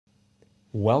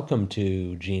Welcome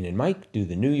to Gene and Mike do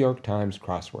the New York Times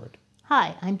crossword.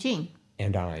 Hi, I'm Jean.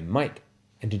 And I'm Mike.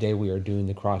 And today we are doing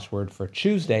the crossword for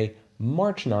Tuesday,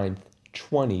 March 9th,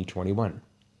 2021.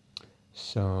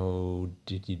 So,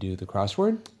 did you do the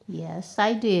crossword? Yes,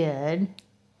 I did.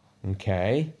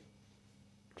 Okay.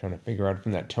 Trying to figure out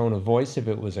from that tone of voice if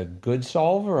it was a good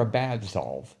solve or a bad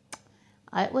solve.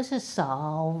 It was a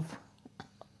solve.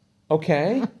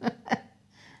 Okay.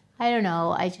 I don't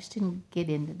know. I just didn't get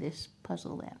into this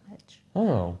puzzle that much.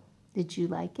 Oh. Did you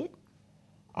like it?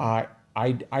 I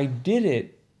did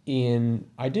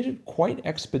it quite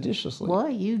expeditiously. Boy,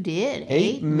 you did.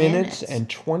 8 minutes and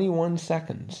 21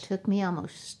 seconds. It took me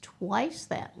almost twice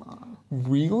that long.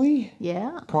 Really?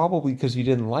 Yeah. Probably because you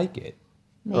didn't like it.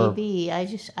 Maybe. I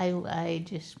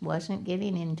just wasn't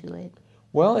getting into it.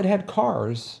 Well, it had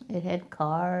cars. It had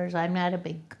cars. I'm not a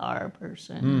big car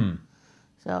person.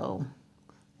 So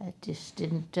that just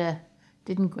didn't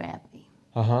grab me.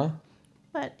 Uh-huh.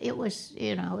 But it was,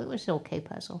 it was an okay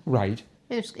puzzle. Right.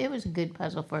 It was a good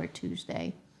puzzle for a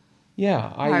Tuesday. Yeah,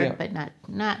 Hard, but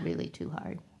not really too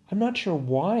hard. I'm not sure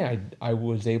why I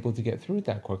was able to get through it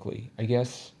that quickly. I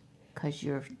guess because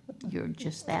you're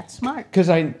just that smart. Because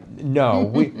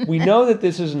we know that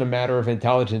this isn't a matter of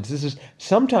intelligence.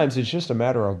 Sometimes it's just a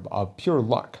matter of pure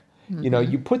luck. Mm-hmm. You know,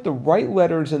 you put the right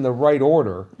letters in the right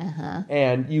order,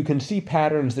 and you can see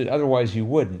patterns that otherwise you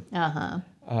wouldn't.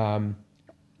 No,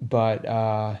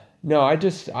 I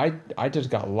just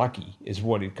got lucky is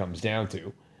what it comes down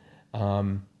to.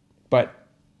 But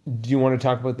do you want to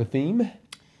talk about the theme?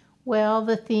 Well,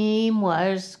 the theme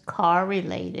was car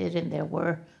related, and there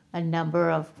were a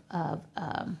number of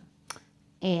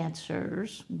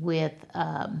answers with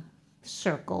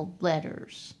circled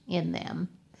letters in them.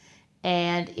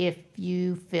 And if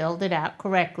you filled it out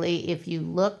correctly, if you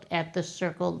looked at the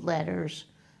circled letters,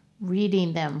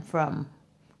 reading them from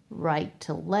right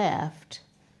to left,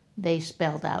 they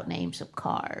spelled out names of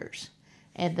cars.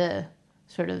 And the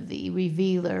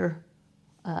revealer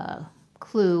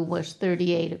clue was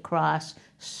 38 across,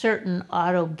 certain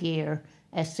auto gear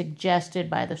as suggested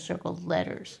by the circled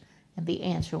letters. And the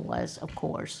answer was, of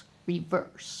course,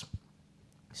 reverse.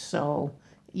 So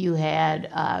you had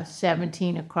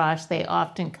 17 across, they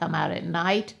often come out at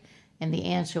night, and the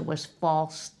answer was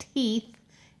false teeth.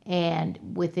 And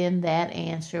within that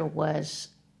answer was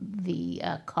the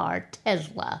car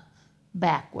Tesla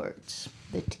backwards.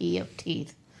 The T of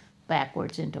teeth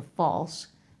backwards into false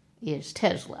is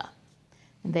Tesla.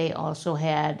 And they also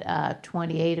had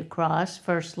 28 across,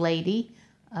 First Lady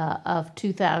of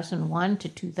 2001 to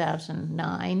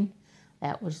 2009.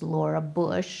 That was Laura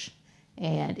Bush.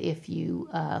 And if you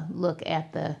look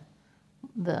at the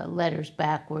letters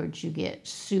backwards, you get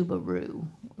Subaru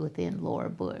within Laura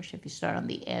Bush. If you start on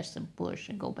the S of Bush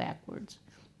and go backwards,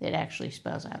 it actually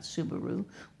spells out Subaru,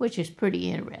 which is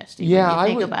pretty interesting when you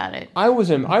think about it. I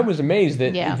was amazed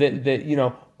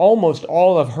that almost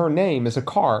all of her name is a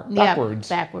car backwards.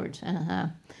 Yeah, backwards.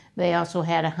 They also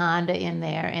had a Honda in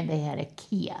there, and they had a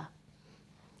Kia.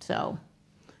 So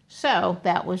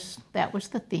that was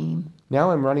the theme.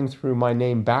 Now I'm running through my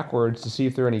name backwards to see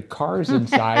if there are any cars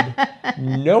inside.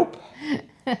 Nope.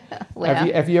 Well,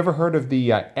 have you ever heard of the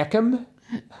Ecam?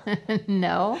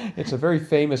 No. It's a very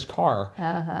famous car.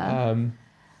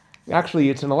 Actually,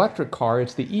 it's an electric car.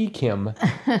 It's the Ekim.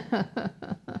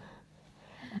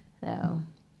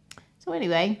 So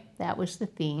anyway, that was the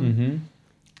theme.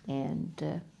 Mm-hmm.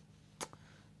 And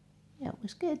it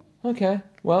was good. Okay.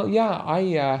 Well,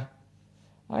 yeah,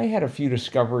 I had a few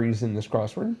discoveries in this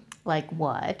crossword. Like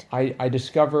what? I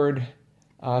discovered...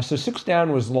 so 6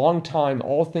 down was longtime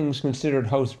All Things Considered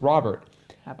host Robert.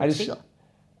 Siegel.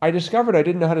 I discovered I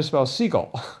didn't know how to spell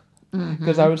seagull.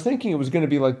 Because I was thinking it was going to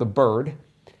be like the bird.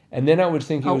 And then I was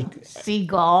thinking it was...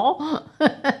 Seagull?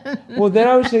 Well, then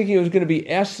I was thinking it was going to be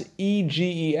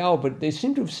Segel, but they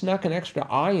seem to have snuck an extra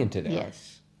I into there.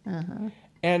 Yes.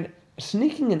 And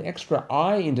sneaking an extra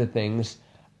I into things,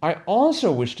 I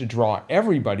also wish to draw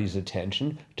everybody's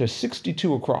attention to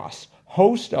 62 across,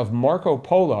 host of Marco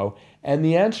Polo, and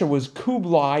the answer was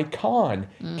Kublai Khan,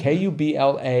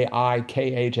 Kublai-Khan.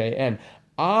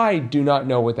 I do not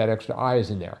know what that extra I is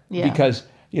in there because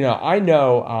I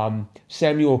know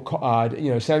Samuel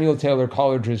Taylor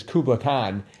Coleridge's Kubla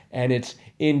Khan, and it's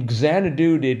in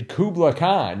Xanadu did Kubla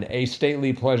Khan a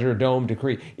stately pleasure dome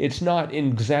decree. It's not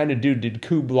in Xanadu did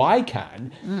Kublai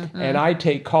Khan, and I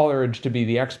take Coleridge to be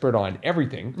the expert on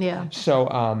everything. Yeah.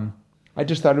 So I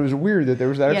just thought it was weird that there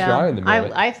was that extra I in the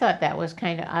middle. I thought that was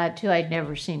kind of odd, too. I'd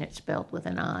never seen it spelled with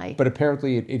an I. But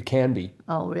apparently it can be.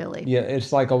 Oh, really? Yeah,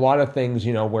 it's like a lot of things,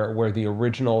 where the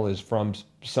original is from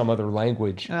some other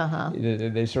language.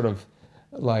 They sort of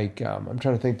I'm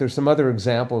trying to think. There's some other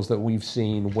examples that we've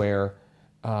seen where,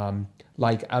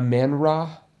 like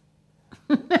Amenra.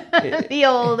 The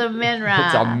old Amenra.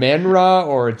 It's a Menra,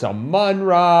 or it's a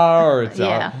Munra, or it's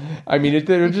Yeah. I mean,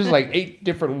 there's just like 8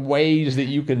 different ways that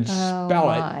you can spell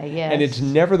my, it, yes. and it's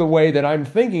never the way that I'm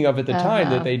thinking of at the time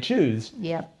that they choose.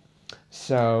 Yep.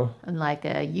 So, And like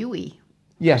a Yui.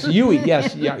 yes, UE,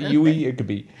 yes, yeah, UE. It could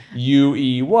be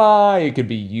UEY. It could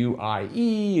be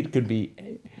UIE. It could be,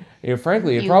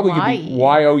 frankly, it probably could be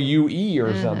YOUE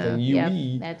or something. UE.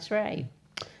 Yep, that's right.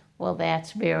 Well,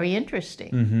 that's very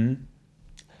interesting.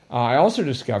 I also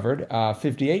discovered,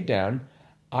 58 down,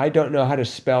 I don't know how to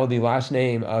spell the last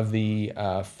name of the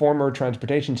former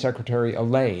Transportation Secretary,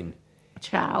 Elaine.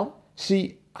 Chow.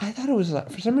 See, I thought it was,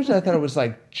 for some reason I thought it was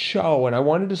like Cho, and I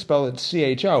wanted to spell it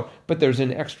CHO, but there's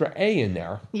an extra A in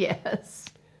there. Yes.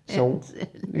 So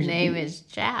Her name is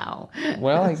Chow.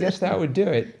 Well, I guess that would do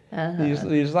it.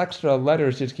 These extra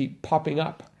letters just keep popping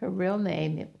up. Her real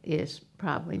name is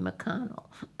probably McConnell.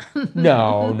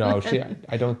 No, see,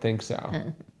 I don't think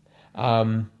so.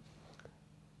 I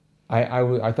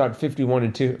thought 51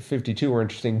 and 52 were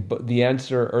interesting, but the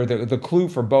answer, or the clue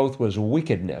for both was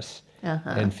wickedness.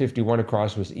 And 51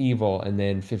 across was evil, and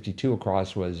then 52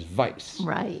 across was vice.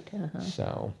 Right.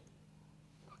 So,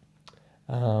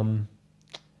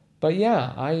 but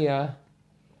yeah,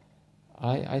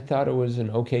 I thought it was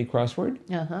an okay crossword.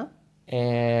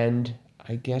 And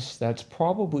I guess that's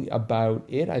probably about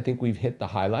it. I think we've hit the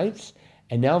highlights.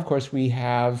 And now, of course,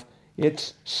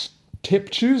 it's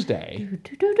Tip Tuesday.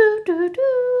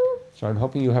 So I'm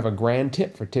hoping you have a grand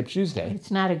tip for Tip Tuesday. It's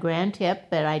not a grand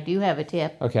tip, but I do have a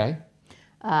tip. Okay.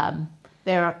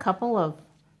 There are a couple of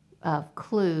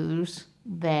clues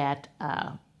that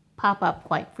pop up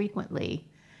quite frequently,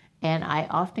 and I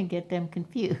often get them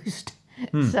confused.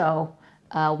 So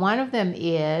one of them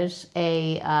is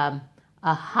a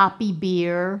hoppy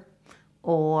beer,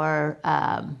 or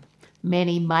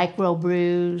many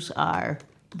microbrews are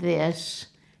this,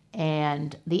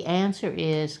 and the answer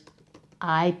is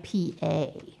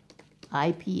IPA.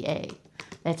 IPA.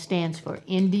 That stands for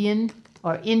India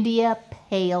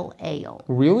Pale Ale.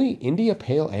 Really? India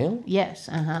Pale Ale? Yes,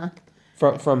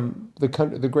 From the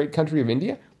great country of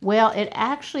India? Well, it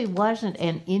actually wasn't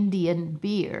an Indian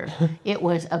beer. It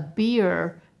was a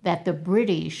beer that the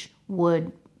British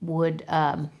would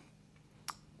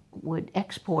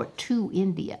export to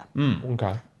India.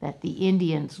 Okay. That the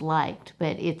Indians liked,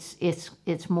 but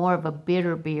it's more of a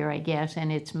bitter beer, I guess,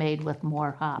 and it's made with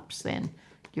more hops than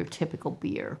your typical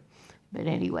beer. But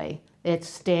anyway, it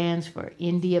stands for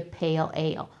India Pale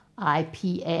Ale,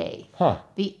 IPA.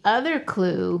 The other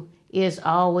clue is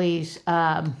always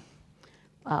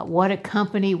what a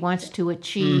company wants to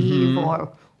achieve,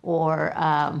 or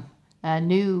a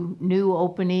new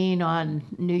opening on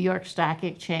New York Stock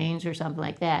Exchange or something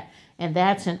like that. And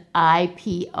that's an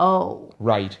IPO.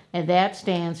 Right. And that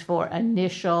stands for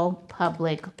Initial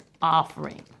Public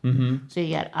Offering. So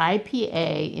you got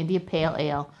IPA, India Pale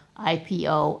Ale,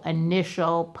 IPO,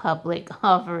 Initial Public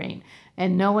Offering.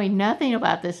 And knowing nothing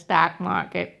about the stock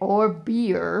market or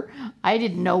beer, I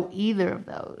didn't know either of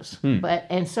those.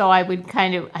 And so I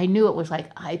knew it was like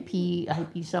IP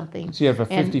something. So you have a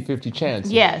 50-50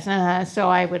 chance. Yes, so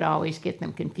I would always get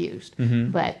them confused.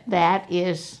 But that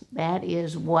is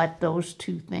what those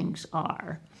two things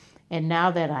are. And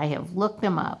now that I have looked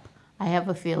them up, I have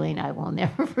a feeling I will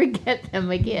never forget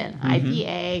them again.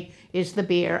 IPA is the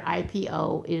beer,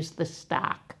 IPO is the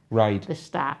stock. Right. The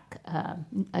stock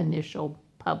initial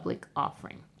public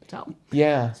offering. So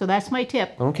yeah. So that's my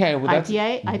tip. Okay. Well,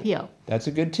 IPA, IPO. That's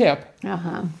a good tip.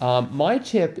 My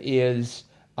tip is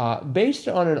based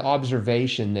on an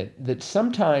observation that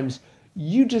sometimes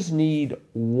you just need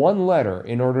one letter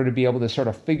in order to be able to sort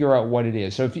of figure out what it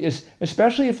is. So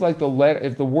especially if like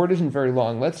if the word isn't very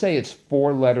long, let's say it's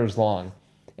 4 letters long,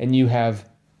 and you have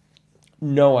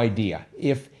no idea.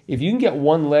 If you can get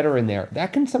one letter in there,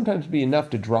 that can sometimes be enough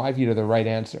to drive you to the right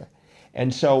answer.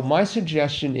 And so my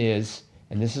suggestion is,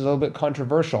 and this is a little bit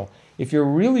controversial, if you're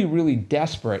really, really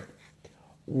desperate,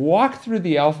 walk through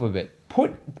the alphabet,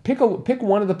 pick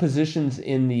one of the positions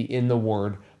in the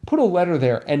word, put a letter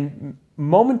there, and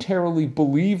momentarily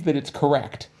believe that it's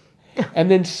correct, and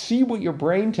then see what your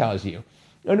brain tells you.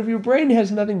 And if your brain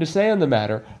has nothing to say on the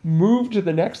matter, move to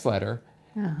the next letter.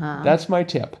 That's my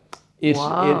tip.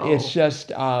 It's just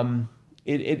again,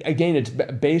 it's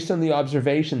based on the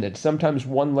observation that sometimes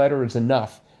one letter is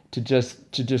enough to just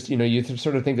you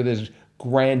sort of think of this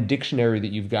grand dictionary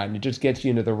that you've got, and it just gets you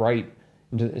into the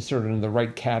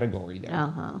right category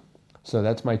there. So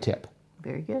that's my tip.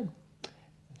 Very good.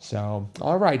 So,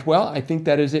 all right. Well, I think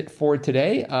that is it for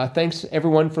today. Thanks,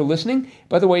 everyone, for listening.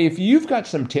 By the way, if you've got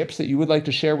some tips that you would like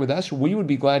to share with us, we would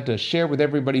be glad to share with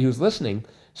everybody who's listening.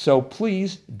 So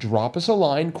please drop us a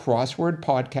line,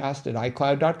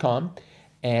 crosswordpodcast@icloud.com,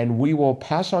 and we will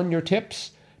pass on your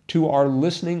tips to our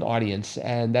listening audience.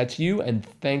 And that's you. And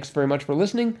thanks very much for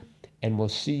listening, and we'll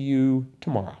see you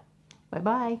tomorrow.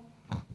 Bye-bye.